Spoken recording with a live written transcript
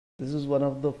This is one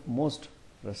of the most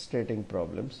frustrating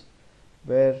problems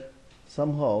where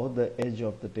somehow the edge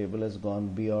of the table has gone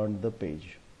beyond the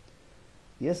page.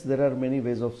 Yes, there are many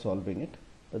ways of solving it,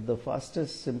 but the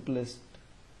fastest, simplest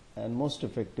and most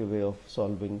effective way of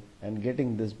solving and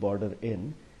getting this border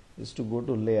in is to go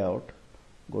to layout,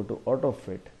 go to auto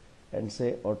fit and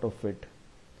say auto fit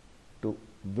to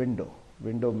window.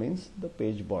 Window means the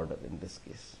page border in this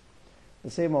case. The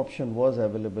same option was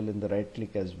available in the right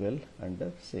click as well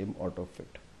under same auto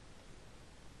fit.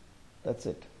 That's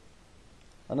it.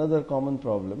 Another common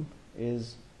problem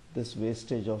is this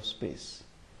wastage of space.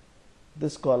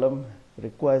 This column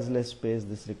requires less space,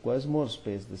 this requires more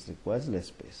space, this requires less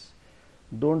space.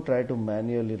 Don't try to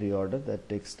manually reorder, that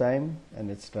takes time and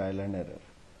it's trial and error.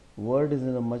 Word is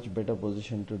in a much better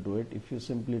position to do it if you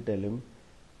simply tell him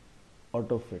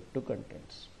auto fit to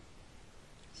contents.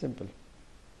 Simple.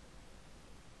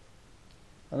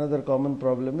 Another common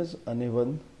problem is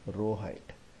uneven row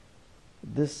height.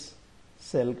 This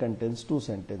cell contains 2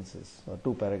 sentences or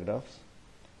 2 paragraphs.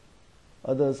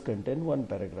 Others contain 1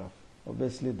 paragraph.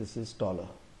 Obviously this is taller.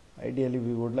 Ideally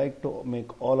we would like to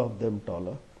make all of them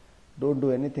taller. Don't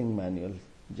do anything manual.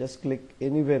 Just click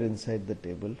anywhere inside the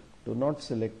table. Do not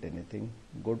select anything.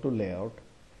 Go to layout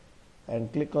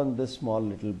and click on this small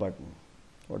little button.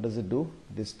 What does it do?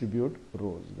 Distribute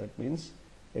rows. That means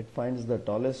it finds the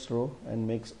tallest row and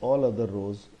makes all other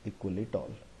rows equally tall.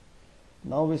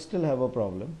 Now we still have a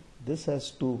problem. This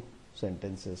has 2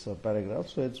 sentences or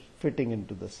paragraphs, so it's fitting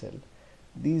into the cell.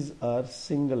 These are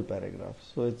single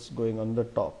paragraphs, so it's going on the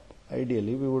top.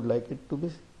 Ideally we would like it to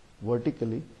be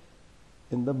vertically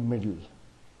in the middle.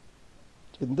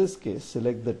 In this case,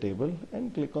 select the table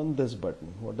and click on this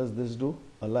button. What does this do?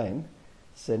 Align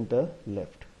center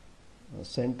left.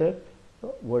 Center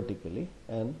vertically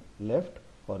and left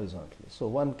horizontally. So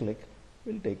one click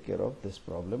will take care of this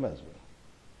problem as well.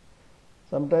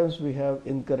 Sometimes we have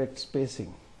incorrect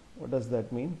spacing. What does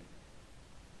that mean?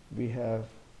 We have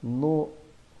no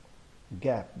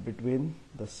gap between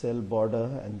the cell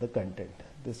border and the content.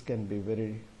 This can be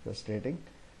very frustrating.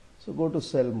 So go to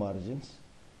cell margins.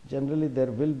 Generally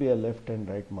there will be a left and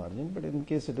right margin, but in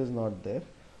case it is not there,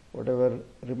 whatever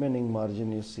remaining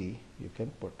margin you see, you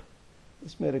can put.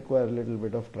 This may require a little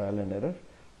bit of trial and error,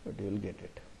 but you will get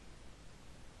it.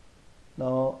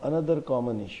 Now another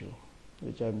common issue,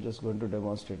 which I am just going to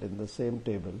demonstrate in the same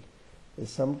table, is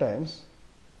sometimes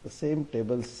the same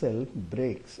table cell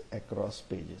breaks across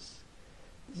pages.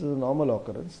 This is a normal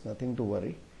occurrence, nothing to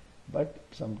worry, but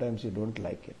sometimes you don't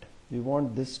like it. We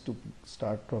want this to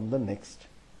start from the next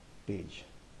page.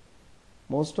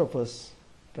 Most of us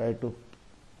try to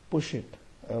push it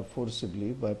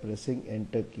forcibly by pressing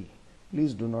enter key.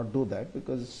 Please do not do that,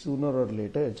 because sooner or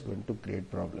later it's going to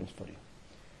create problems for you.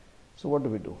 So what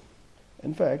do?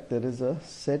 In fact, there is a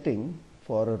setting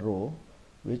for a row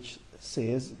which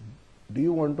says, do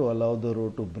you want to allow the row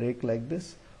to break like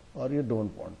this or you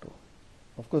don't want to?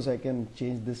 Of course I can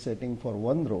change this setting for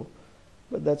one row,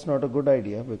 but that's not a good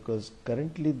idea, because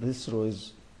currently this row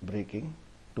is breaking.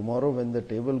 Tomorrow when the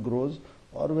table grows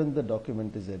or when the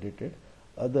document is edited,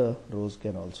 other rows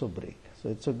can also break. So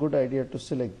it's a good idea to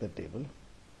select the table.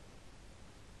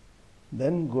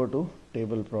 Then go to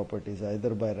table properties, either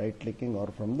by right clicking or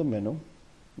from the menu.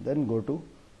 Then go to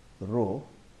row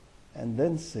and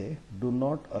then say do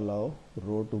not allow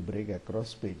row to break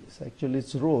across pages. Actually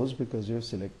it's rows because you have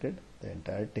selected the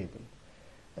entire table.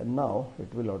 And now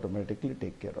it will automatically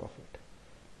take care of it.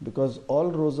 Because all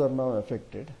rows are now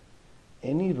affected,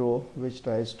 any row which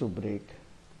tries to break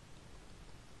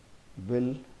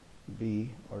will be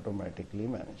automatically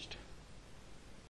managed.